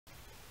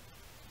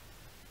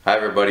Hi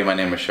everybody, my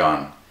name is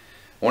Sean. I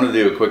want to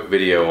do a quick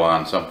video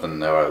on something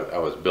that I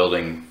was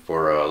building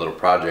for a little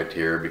project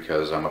here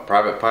because I'm a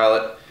private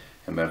pilot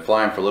and been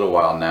flying for a little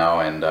while now,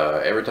 and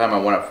every time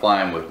I went up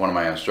flying with one of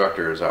my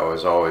instructors I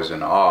was always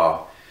in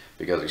awe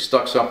because he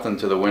stuck something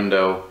to the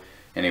window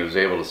and he was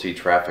able to see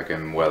traffic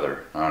and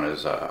weather on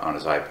his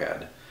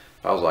iPad.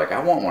 I was like,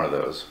 I want one of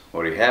those.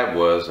 What he had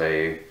was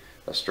a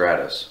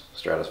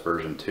Stratux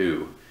version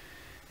 2.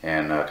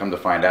 And come to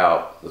find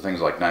out, the thing's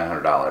like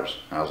 $900.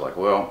 I was like,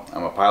 well,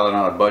 I'm a pilot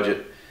on a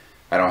budget.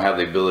 I don't have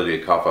the ability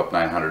to cough up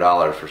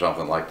 $900 for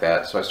something like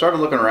that. So I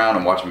started looking around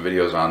and watching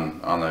videos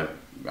on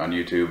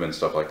YouTube and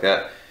stuff like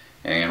that,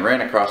 and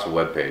ran across a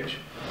web page.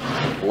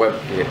 The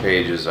web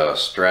page is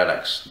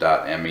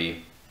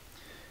Stratux.me,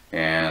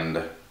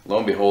 and lo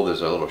and behold,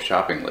 there's a little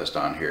shopping list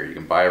on here. You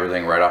can buy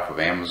everything right off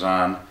of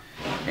Amazon,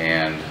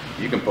 and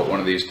you can put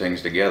one of these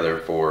things together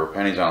for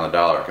pennies on the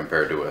dollar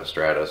compared to a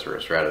Stratux or a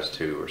Stratux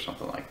 2 or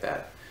something like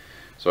that.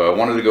 So I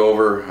wanted to go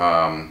over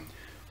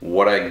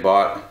what I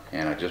bought,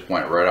 and I just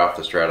went right off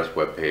the Stratux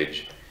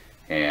webpage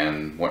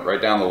and went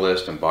right down the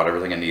list and bought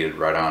everything I needed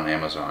right on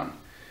Amazon.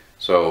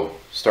 So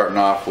starting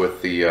off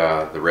with the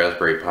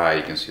Raspberry Pi,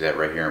 you can see that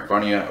right here in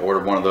front of you. I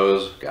ordered one of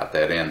those, got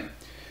that in.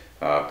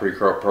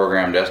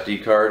 Pre-programmed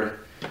SD card.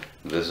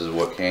 This is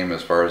what came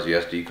as far as the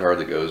SD card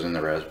that goes in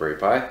the Raspberry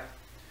Pi.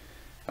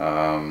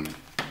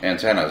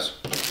 Antennas,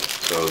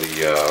 so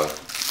the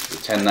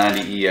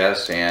 1090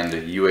 ES and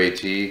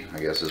UAT, I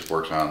guess this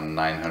works on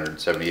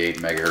 978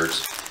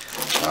 megahertz,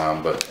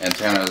 but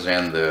antennas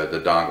and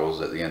the dongles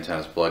that the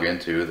antennas plug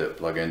into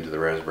the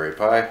Raspberry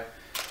Pi.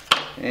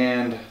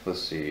 And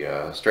let's see,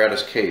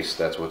 Stratux case,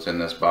 that's what's in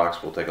this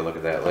box. We'll take a look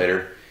at that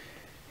later.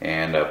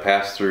 And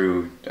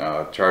pass-through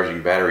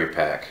charging battery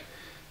pack.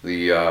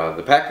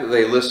 The pack that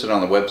they listed on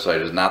the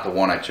website is not the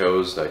one I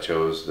chose. I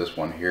chose this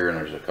one here, and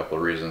there's a couple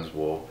of reasons.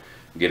 We'll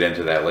get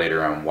into that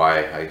later on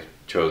why I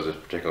chose this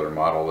particular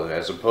model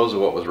as opposed to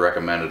what was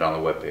recommended on the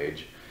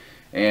webpage.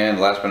 And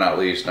last but not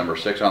least, number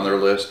 6 on their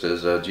list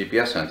is a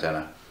GPS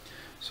antenna.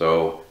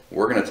 So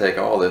we're going to take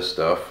all this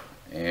stuff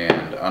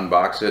and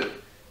unbox it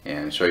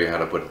and show you how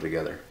to put it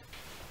together.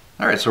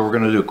 Alright, so we're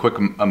going to do a quick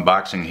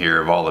unboxing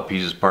here of all the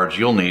pieces, parts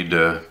you'll need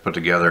to put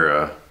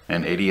together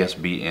an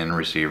ADS-B in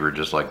receiver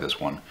just like this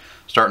one.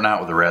 Starting out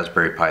with the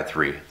Raspberry Pi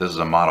 3. This is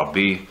a Model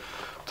B.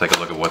 Take a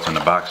look at what's in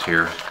the box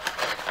here.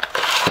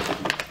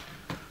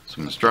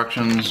 Some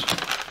instructions,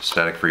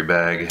 static free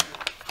bag,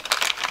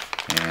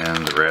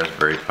 and the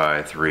Raspberry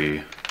Pi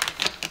 3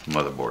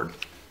 motherboard.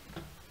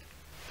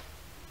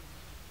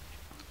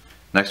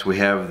 Next we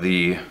have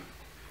the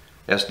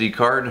SD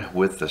card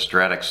with the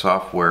Stratux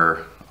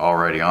software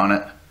already on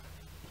it.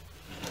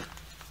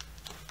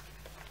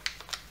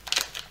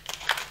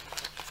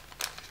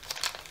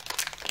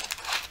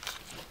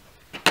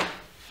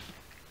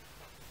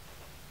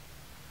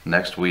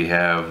 Next we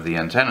have the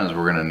antennas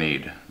we're going to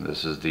need.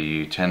 This is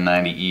the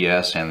 1090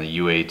 ES and the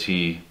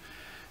UAT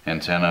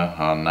antenna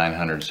on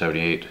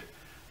 978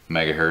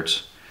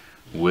 megahertz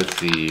with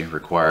the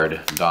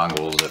required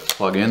dongles that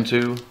plug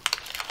into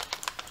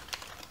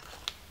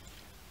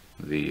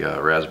the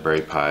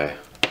Raspberry Pi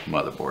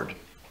motherboard.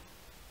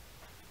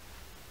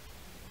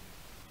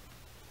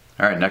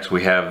 Alright, next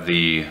we have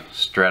the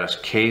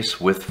Stratux case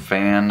with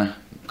fan,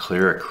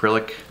 clear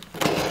acrylic.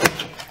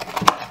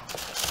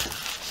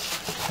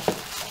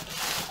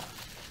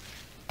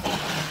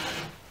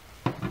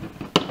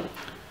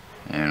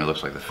 And it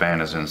looks like the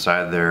fan is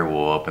inside there.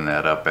 We'll open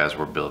that up as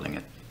we're building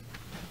it.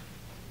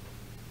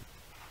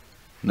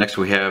 Next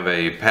we have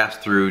a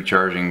pass-through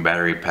charging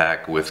battery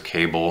pack with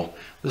cable.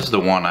 This is the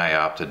one I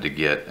opted to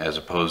get as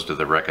opposed to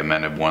the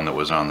recommended one that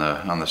was on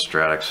the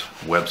Stratux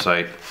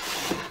website.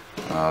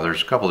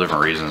 There's a couple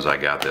different reasons I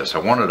got this. I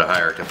wanted a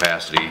higher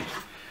capacity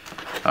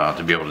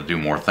to be able to do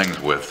more things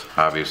with,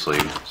 obviously.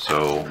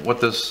 So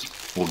what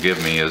this will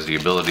give me is the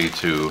ability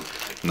to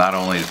not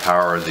only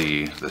power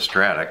the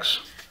Stratux,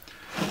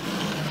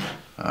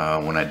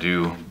 when I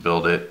do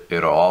build it,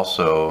 it'll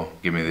also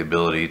give me the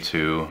ability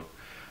to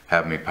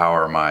have me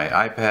power my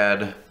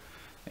iPad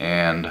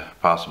and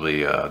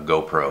possibly a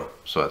GoPro.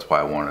 So that's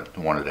why I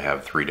wanted to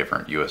have 3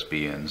 different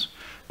USB ins.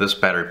 This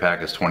battery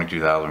pack is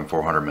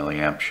 22,400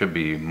 milliamps. Should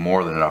be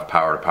more than enough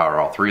power to power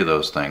all 3 of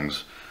those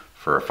things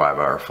for a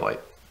 5-hour flight.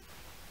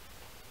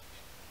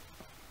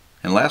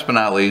 And last but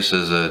not least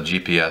is a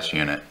GPS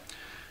unit.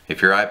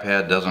 If your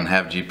iPad doesn't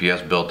have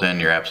GPS built in,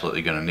 you're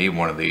absolutely going to need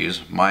one of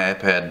these. My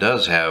iPad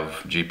does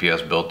have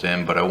GPS built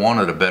in, but I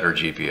wanted a better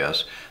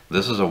GPS.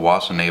 This is a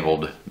WAAS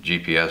enabled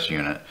GPS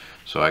unit,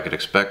 so I could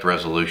expect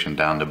resolution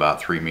down to about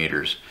 3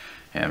 meters.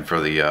 And for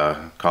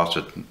the cost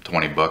of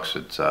 20 bucks,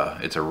 it's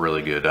a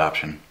really good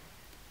option.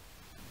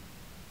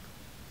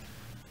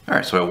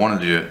 Alright, so I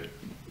wanted you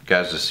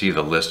guys to see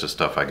the list of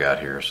stuff I got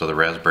here. So the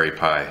Raspberry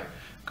Pi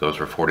goes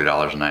for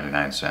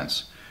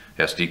 $40.99.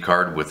 SD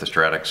card with the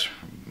Stratux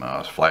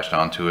flashed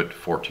onto it,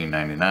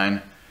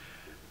 $14.99.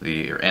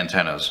 The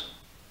antennas,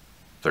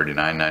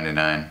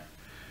 $39.99.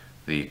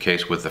 The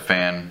case with the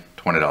fan,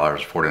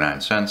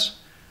 $20.49.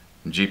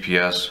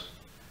 GPS,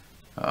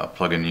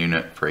 plug-in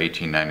unit for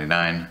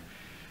 $18.99.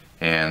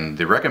 And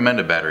the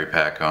recommended battery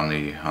pack on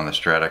the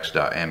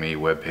Stratux.me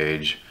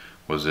webpage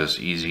was this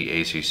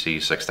Easy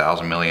ACC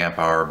 6000 milliamp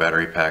hour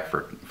battery pack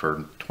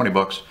for 20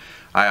 bucks.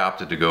 I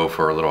opted to go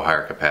for a little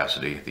higher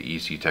capacity, the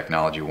EC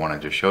technology one I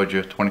just showed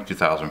you,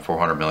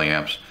 22,400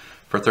 milliamps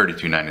for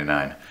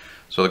 $32.99.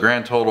 So the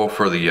grand total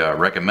for the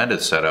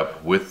recommended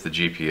setup with the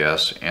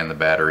GPS and the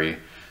battery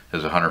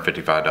is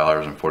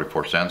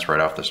 $155.44 right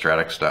off the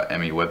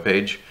Stratux.me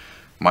webpage.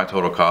 My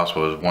total cost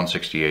was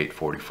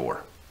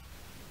 $168.44.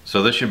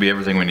 So this should be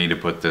everything we need to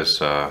put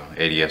this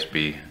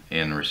ADS-B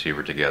in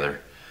receiver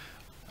together.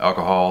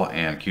 Alcohol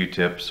and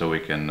Q-tip so we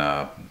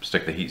can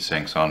stick the heat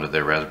sinks onto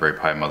the Raspberry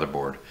Pi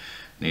motherboard.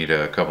 Need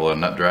a couple of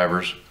nut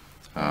drivers,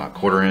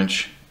 1/4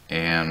 inch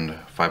and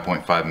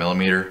 5.5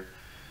 millimeter,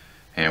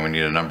 and we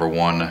need a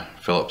 #1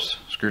 Phillips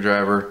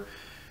screwdriver.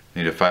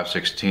 Need a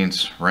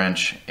 5/16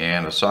 wrench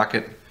and a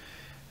socket,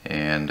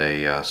 and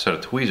a set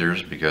of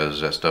tweezers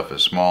because that stuff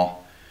is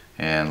small,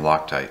 and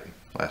Loctite,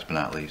 last but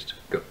not least.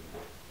 Go.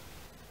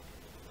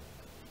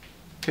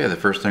 Okay, the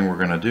first thing we're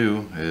going to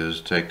do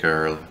is take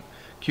our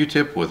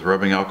Q-tip with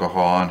rubbing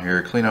alcohol on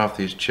here, clean off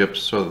these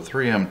chips so the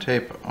 3M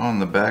tape on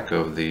the back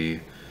of the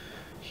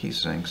heat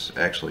sinks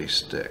actually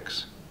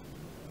sticks.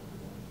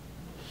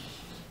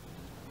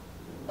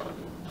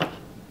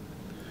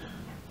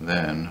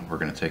 Then we're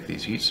going to take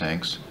these heat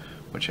sinks,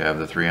 which have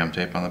the 3M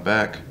tape on the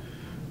back.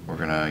 We're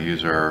going to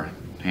use our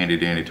handy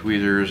dandy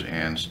tweezers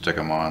and stick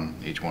them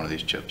on each one of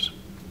these chips.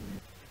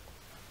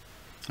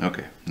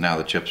 Okay, now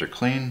the chips are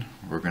clean,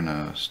 we're going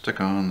to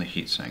stick on the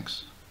heat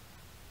sinks.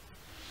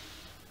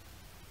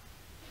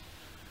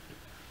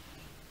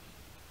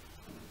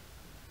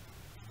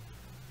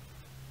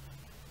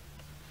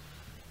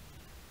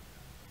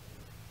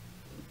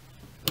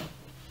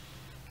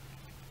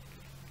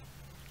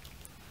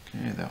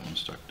 Okay, that one's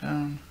stuck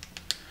down.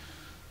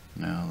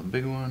 Now the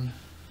big one.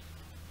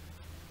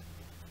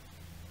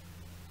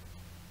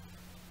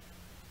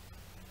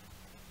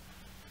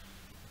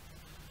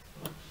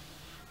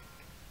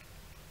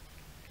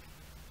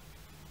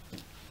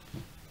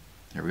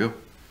 There we go.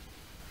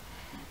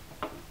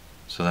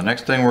 So the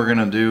next thing we're going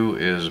to do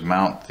is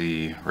mount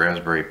the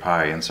Raspberry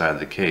Pi inside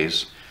the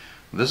case.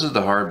 This is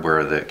the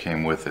hardware that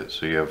came with it.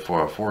 So you have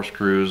four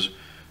screws,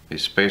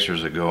 these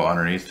spacers that go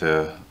underneath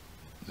the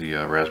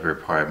Raspberry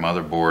Pi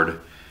motherboard,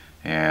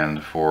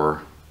 and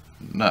 4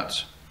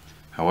 nuts.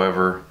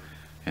 However,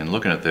 in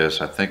looking at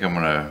this, I think I'm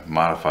going to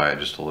modify it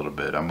just a little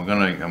bit. I'm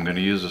going to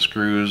use the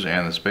screws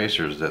and the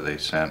spacers that they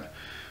sent,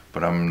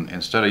 but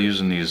instead of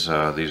using these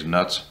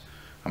nuts,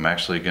 I'm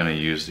actually going to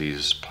use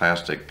these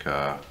plastic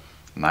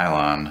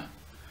nylon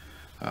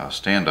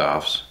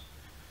standoffs,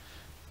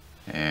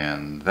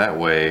 and that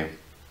way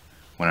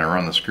when I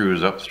run the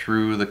screws up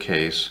through the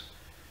case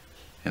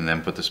and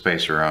then put the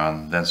spacer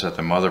on, then set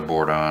the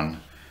motherboard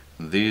on,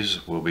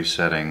 these will be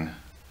setting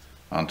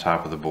on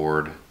top of the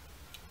board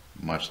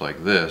much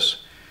like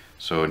this.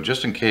 So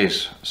just in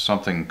case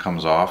something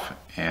comes off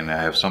and I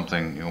have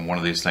something, one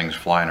of these things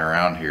flying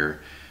around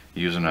here,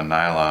 using a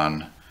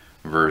nylon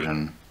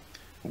version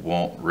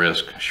won't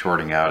risk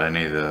shorting out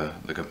any of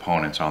the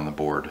components on the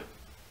board.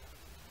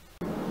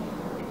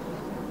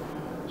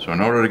 So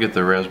in order to get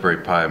the Raspberry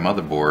Pi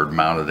motherboard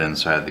mounted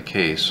inside the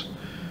case,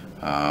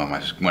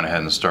 I went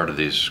ahead and started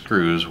these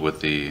screws with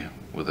the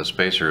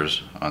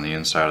spacers on the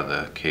inside of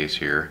the case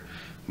here.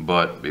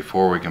 But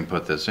before we can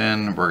put this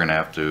in, we're going to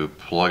have to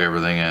plug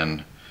everything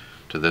in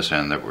to this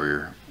end that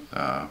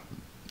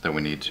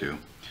we need to.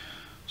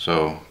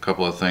 So a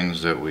couple of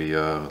things that we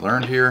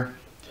learned here.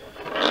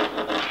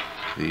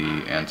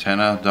 The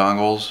antenna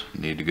dongles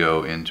need to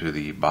go into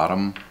the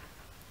bottom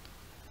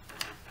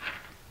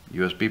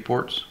USB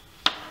ports.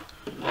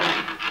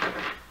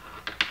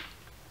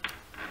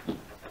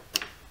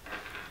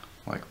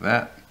 Like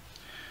that.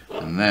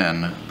 And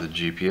then the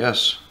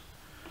GPS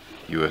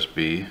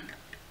USB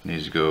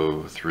needs to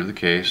go through the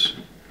case,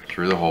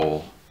 through the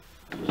hole,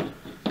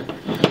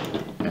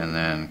 and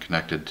then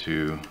connected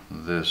to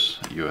this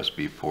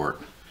USB port.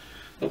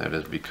 That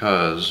is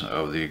because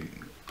of the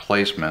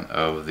placement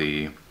of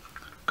the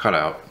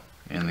cutout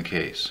in the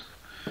case.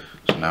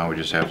 So now we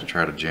just have to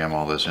try to jam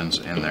all this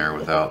in there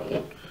without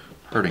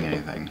hurting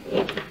anything.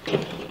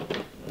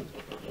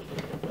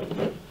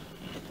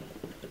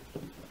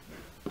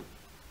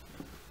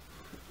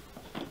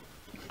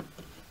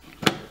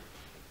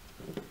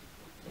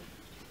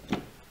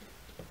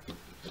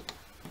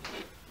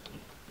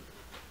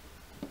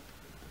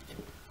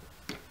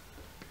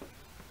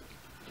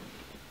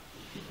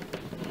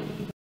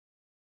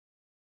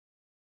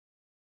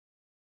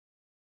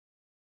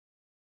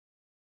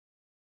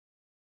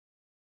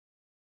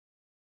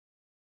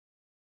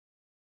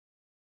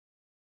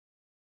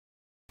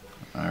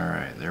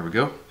 Alright, there we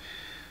go.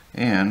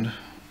 And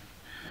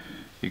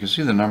you can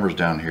see the numbers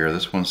down here.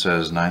 This one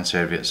says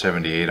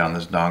 978 on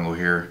this dongle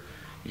here.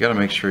 You got to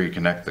make sure you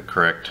connect the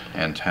correct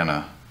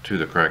antenna to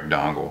the correct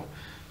dongle.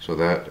 So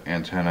that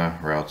antenna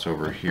routes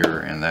over here,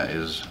 and that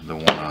is the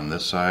one on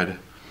this side.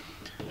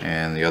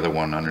 And the other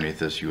one underneath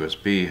this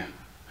USB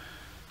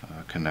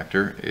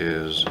connector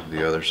is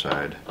the other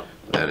side.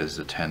 That is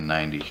the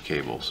 1090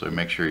 cable. So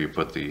make sure you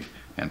put the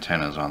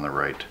antennas on the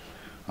right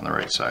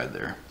side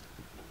there.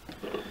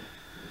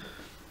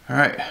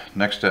 Alright,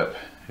 next step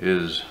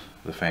is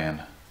the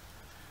fan.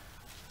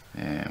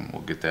 And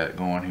we'll get that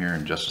going here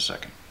in just a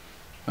second.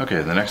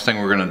 Okay, the next thing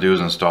we're going to do is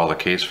install the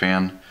case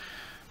fan.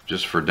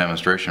 Just for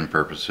demonstration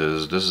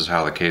purposes, this is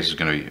how the case is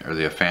going to be, or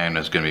the fan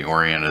is going to be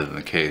oriented in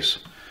the case.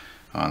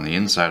 On the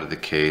inside of the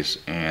case,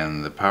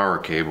 and the power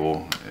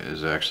cable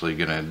is actually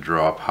going to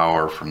draw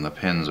power from the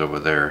pins over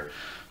there.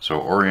 So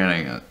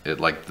orienting it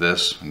like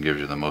this gives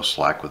you the most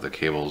slack with the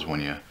cables when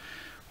you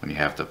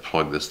have to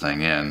plug this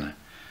thing in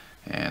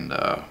and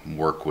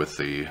work with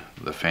the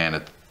fan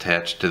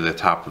attached to the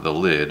top of the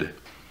lid.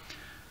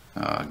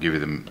 Give you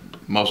the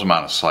most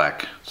amount of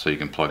slack so you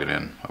can plug it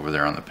in over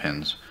there on the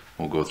pins.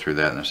 We'll go through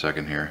that in a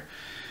second here.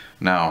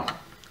 Now,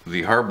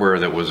 the hardware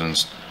that was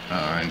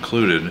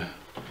included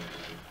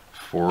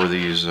for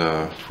these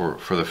for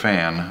the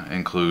fan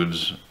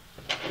includes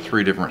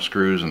 3 different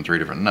screws and 3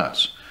 different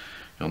nuts.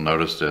 You'll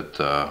notice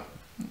that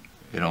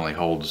it only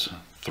holds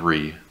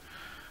 3.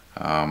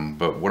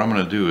 But what I'm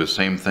going to do is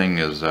same thing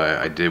as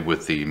I did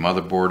with the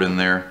motherboard in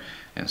there.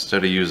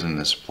 Instead of using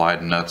the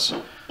supplied nuts,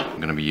 I'm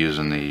going to be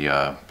using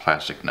the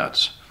plastic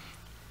nuts.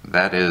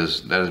 That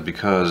is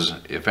because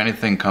if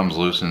anything comes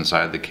loose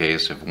inside the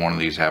case, if one of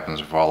these happens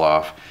to fall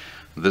off,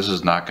 this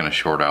is not going to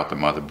short out the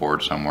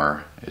motherboard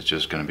somewhere. It's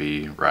just going to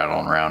be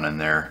rattling around in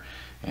there,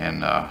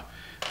 and I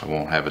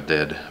won't have a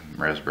dead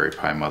Raspberry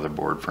Pi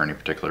motherboard for any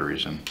particular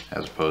reason.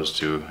 As opposed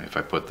to if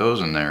I put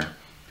those in there,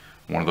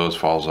 one of those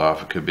falls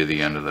off, it could be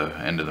the end of the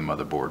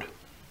motherboard.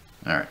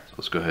 All right,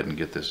 let's go ahead and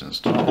get this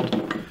installed.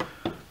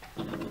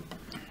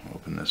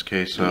 Open this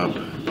case up,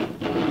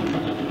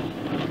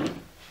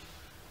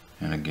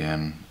 and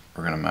again,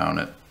 we're going to mount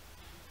it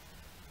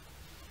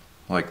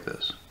like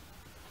this.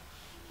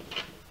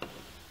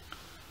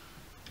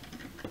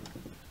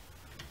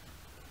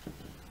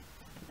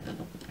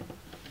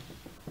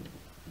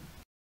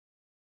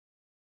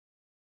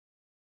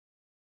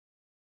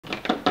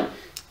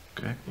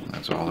 Okay,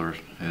 that's all there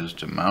is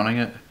to mounting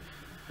it.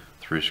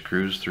 3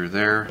 screws through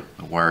there,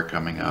 the wire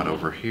coming out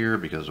over here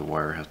because the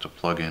wire has to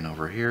plug in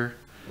over here,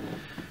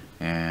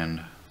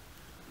 and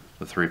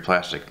the 3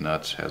 plastic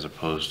nuts as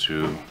opposed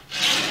to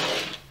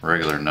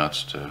regular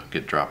nuts to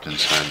get dropped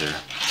inside there,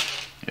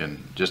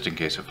 and just in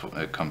case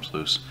it comes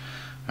loose.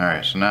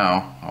 Alright, so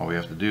now all we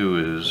have to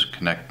do is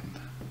connect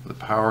the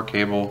power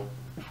cable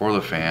for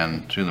the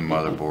fan to the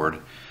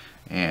motherboard,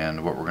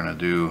 and what we're going to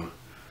do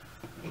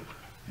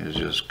is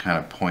just kind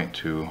of point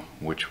to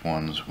which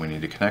ones we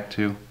need to connect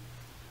to.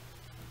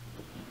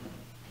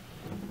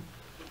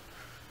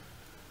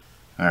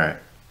 Alright,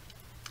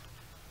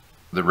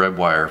 the red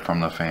wire from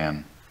the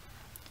fan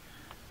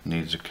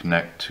needs to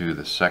connect to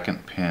the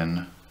 2nd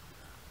pin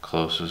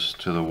closest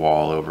to the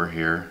wall over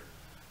here,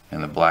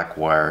 and the black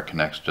wire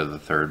connects to the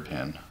 3rd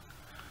pin.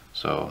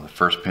 So the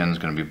 1st pin is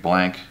going to be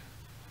blank,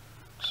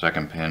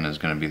 2nd pin is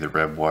going to be the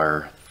red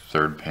wire,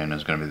 3rd pin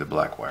is going to be the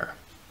black wire.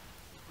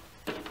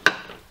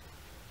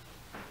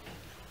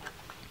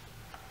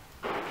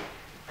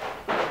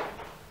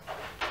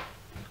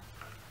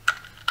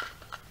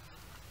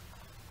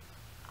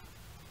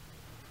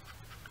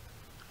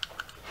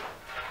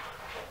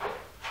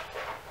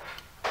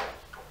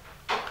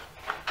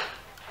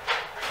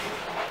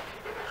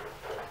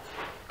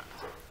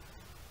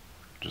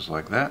 Just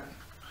like that,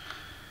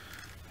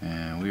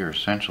 and we are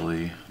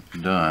essentially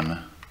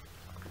done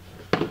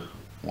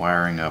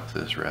wiring up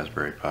this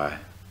Raspberry Pi.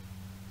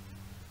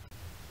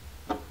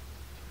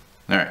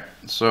 Alright,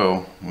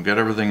 so we got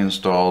everything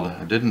installed.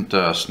 I didn't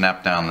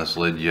snap down this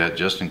lid yet,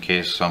 just in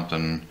case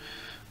something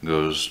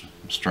goes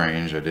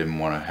strange. I didn't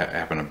want to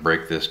happen to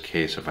break this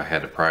case if I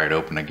had to pry it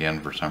open again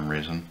for some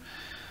reason.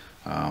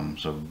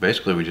 So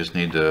basically we just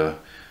need to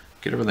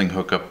get everything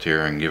hooked up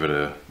here and give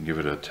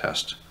it a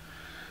test.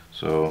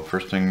 So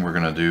first thing we're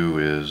going to do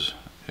is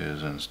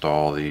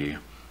install the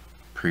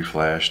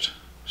pre-flashed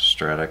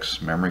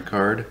Stratux memory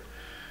card.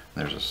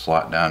 There's a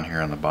slot down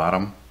here on the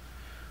bottom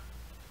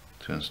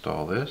to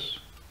install this.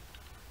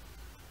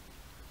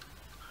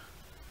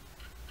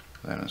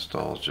 That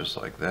installs just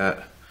like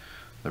that.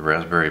 The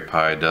Raspberry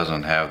Pi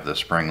doesn't have the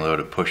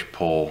spring-loaded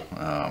push-pull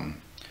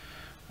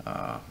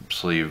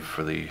sleeve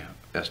for the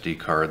SD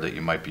card that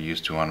you might be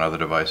used to on other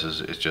devices.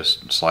 It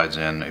just slides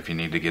in. If you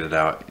need to get it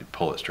out, you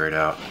pull it straight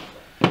out.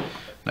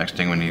 Next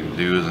thing we need to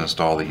do is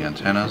install the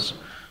antennas.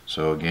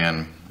 So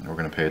again, we're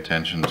going to pay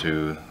attention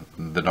to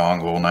the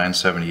dongle.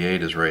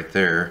 978 is right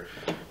there.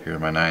 Here's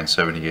my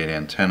 978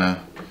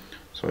 antenna.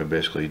 So I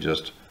basically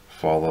just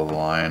follow the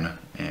line,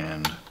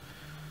 and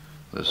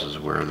this is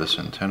where this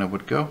antenna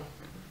would go.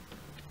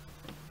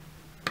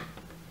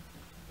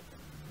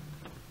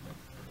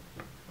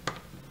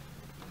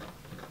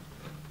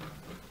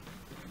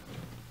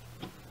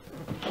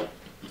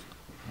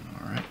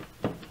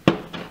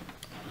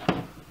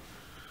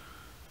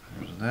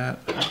 That,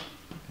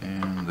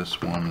 and this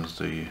one is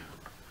the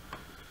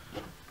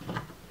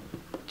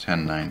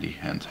 1090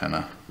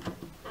 antenna.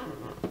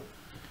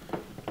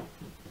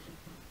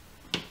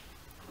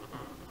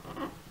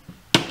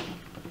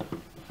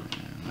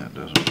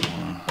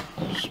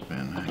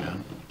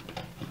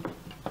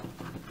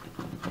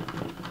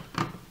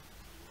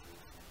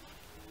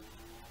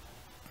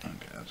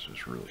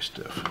 It's really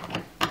stiff.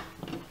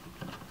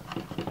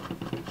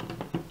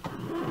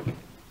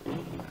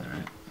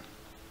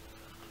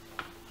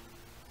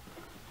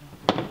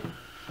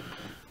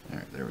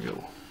 There we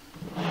go.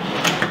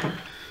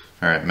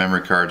 Alright,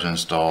 memory card's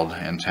installed,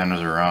 antennas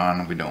are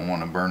on. We don't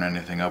want to burn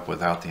anything up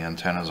without the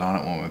antennas on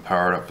it when we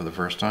power it up for the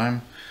first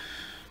time.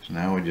 So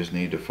now we just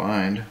need to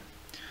find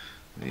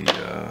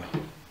the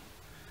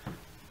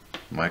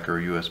micro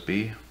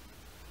USB,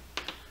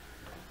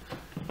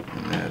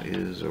 and that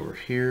is over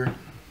here,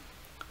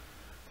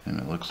 and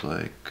it looks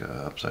like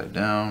upside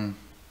down,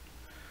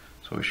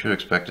 so we should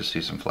expect to see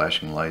some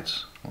flashing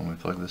lights when we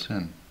plug this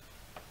in.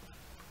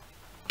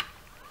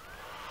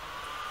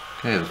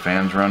 Okay, the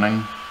fan's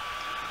running,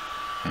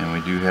 and we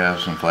do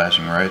have some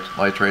flashing lights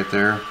right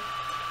there.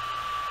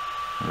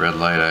 The red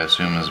light I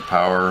assume is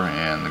power,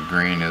 and the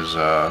green is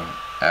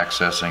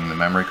accessing the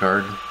memory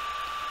card.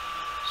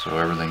 So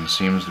everything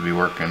seems to be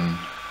working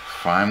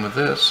fine with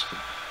this.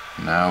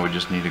 Now we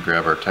just need to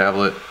grab our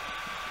tablet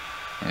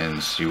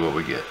and see what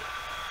we get.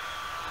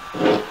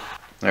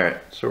 Alright,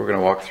 so we're going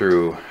to walk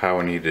through how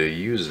we need to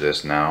use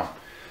this now.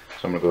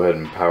 So I'm going to go ahead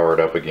and power it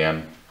up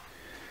again.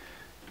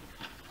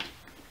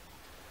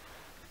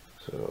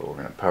 So we're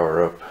going to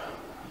power up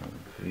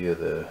via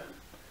the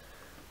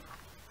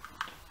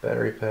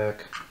battery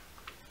pack.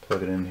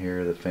 Plug it in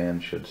here, the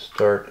fan should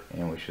start,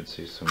 and we should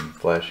see some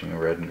flashing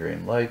red and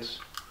green lights.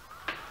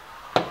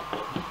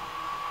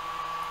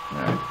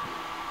 Alright,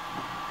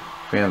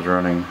 fan's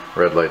running,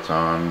 red light's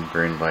on,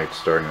 green light's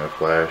starting to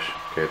flash.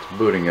 Okay, it's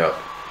booting up.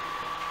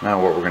 Now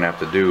what we're going to have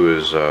to do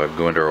is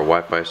go into our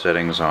Wi-Fi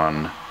settings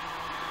on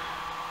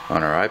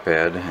our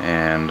iPad,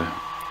 and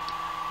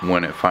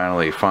when it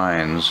finally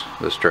finds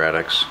the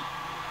Stratux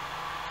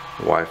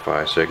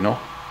Wi-Fi signal,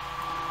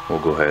 we'll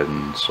go ahead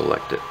and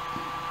select it.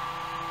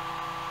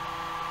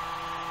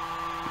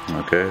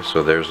 Okay,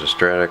 so there's the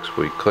Stratux.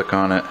 We click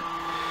on it,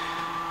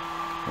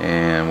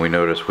 and we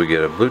notice we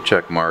get a blue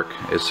check mark.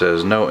 It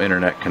says no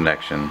internet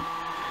connection,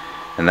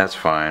 and that's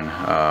fine.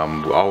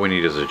 All we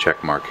need is a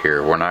check mark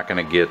here. We're not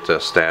going to get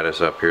a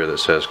status up here that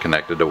says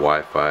connected to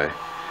Wi-Fi.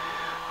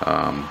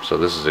 So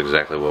this is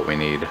exactly what we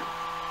need.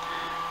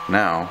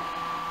 Now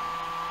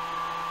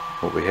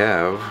what we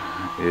have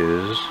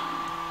is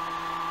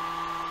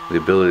the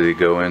ability to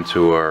go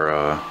into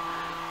our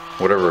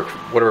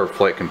whatever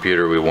flight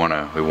computer we want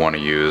to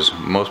use.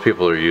 Most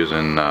people are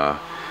using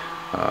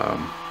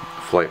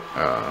FltPlan.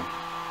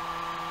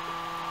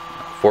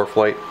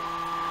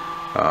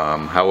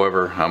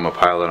 However, I'm a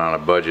pilot on a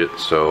budget,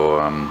 so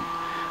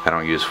I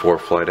don't use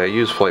FltPlan. I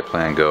use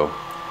FltPlan Go.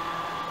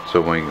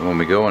 So when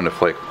we go into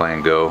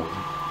FltPlan Go,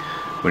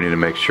 we need to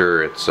make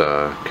sure it's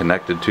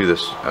connected to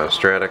this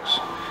Stratux.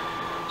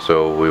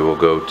 So we will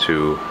go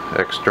to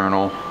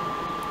External,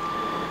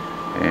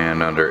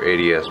 and under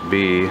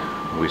ADS-B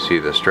we see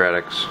the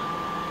Stratux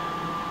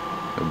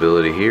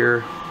ability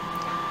here,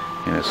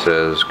 and it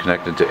says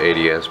connected to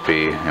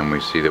ADS-B, and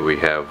we see that we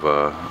have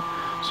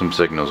some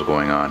signals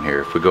going on here.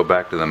 If we go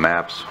back to the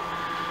maps,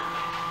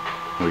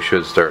 we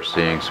should start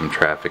seeing some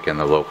traffic in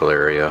the local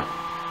area,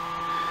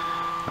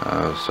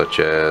 such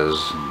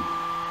as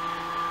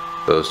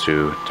those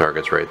two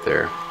targets right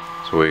there.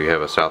 So we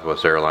have a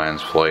Southwest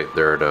Airlines flight.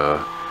 They're at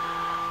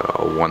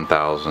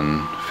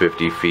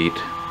 1,050 feet,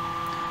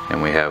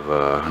 and we have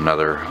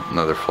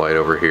another flight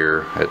over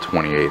here at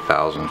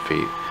 28,000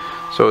 feet.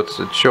 So it's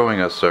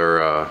showing us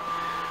our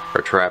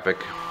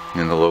traffic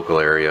in the local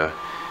area,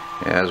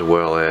 as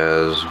well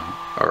as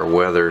our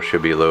weather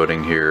should be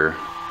loading here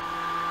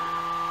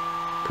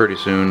pretty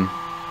soon,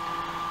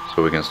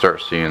 so we can start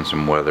seeing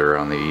some weather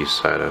on the east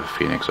side of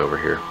Phoenix over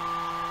here.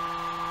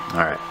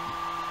 Alright,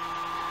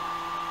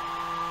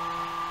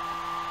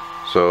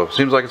 so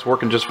seems like it's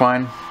working just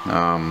fine.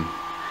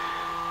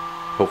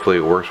 Hopefully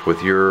it works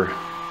with your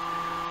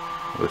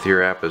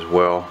app as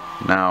well.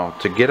 Now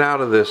to get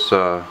out of this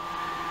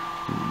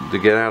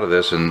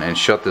and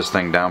shut this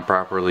thing down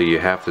properly, you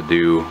have to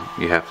do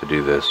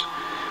this.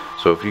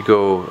 So if you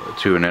go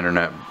to an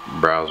internet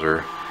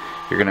browser,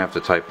 you're gonna have to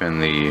type in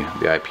the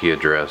IP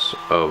address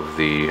of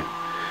the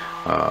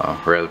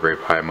Raspberry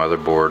Pi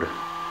motherboard,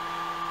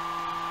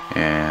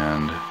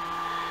 and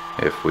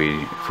if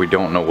we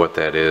don't know what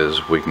that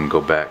is, we can go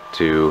back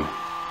to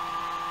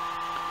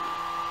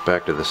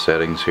the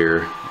settings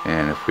here,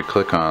 and if we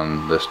click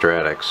on the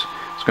Stratux,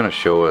 it's going to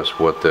show us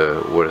what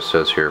it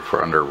says here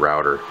for under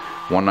router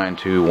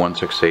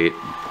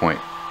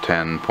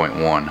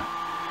 192.168.10.1,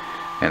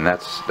 and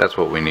that's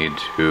what we need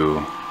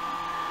to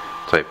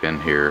type in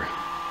here.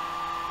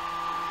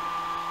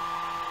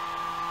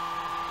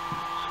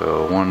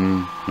 So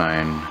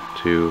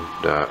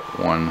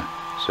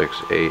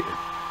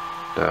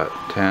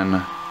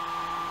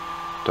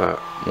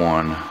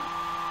 192.168.10.1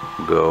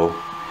 go.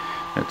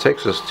 It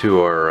takes us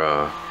to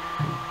our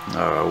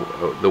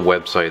the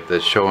website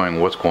that's showing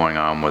what's going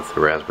on with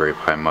the Raspberry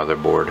Pi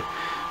motherboard.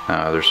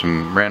 There's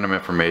some random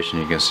information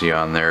you can see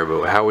on there,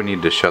 but how we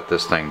need to shut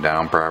this thing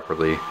down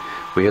properly,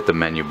 we hit the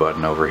menu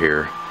button over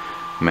here.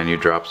 Menu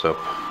drops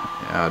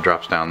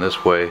down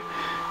this way,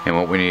 and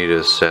what we need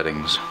is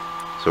settings.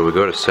 So we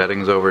go to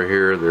settings over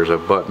here, there's a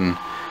button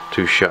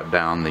to shut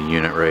down the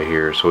unit right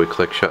here. So we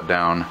click shut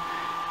down,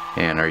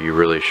 and are you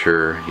really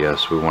sure?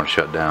 Yes, we want to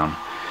shut down.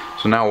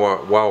 So now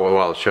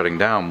while it's shutting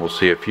down, we'll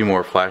see a few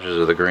more flashes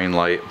of the green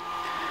light,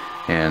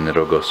 and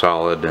it'll go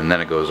solid, and then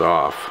it goes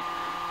off.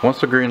 Once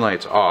the green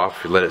light's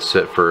off, let it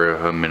sit for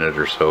a minute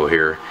or so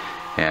here,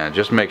 and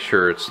just make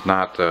sure it's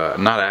not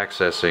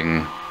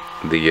accessing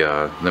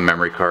the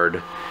memory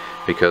card,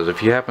 because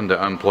if you happen to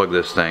unplug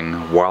this thing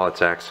while it's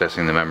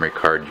accessing the memory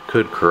card, you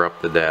could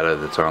corrupt the data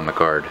that's on the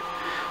card.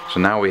 So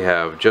now we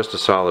have just a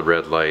solid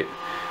red light,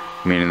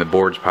 meaning the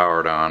board's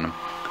powered on,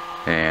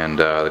 and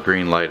the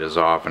green light is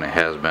off, and it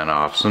has been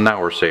off. So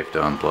now we're safe to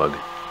unplug.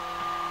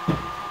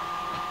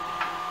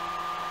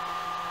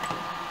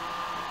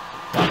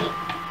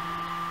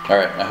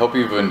 Alright, I hope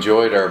you've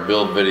enjoyed our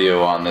build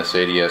video on this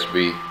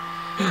ADS-B,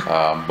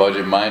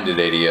 budget-minded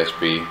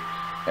ADS-B.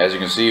 As you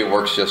can see, it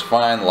works just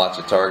fine. Lots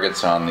of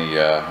targets on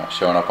the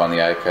showing up on the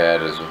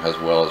iPad as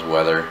well as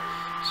weather.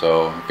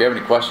 So if you have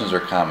any questions or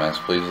comments,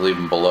 please leave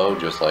them below,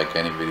 just like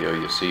any video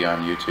you see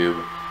on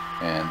YouTube.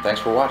 And thanks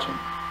for watching.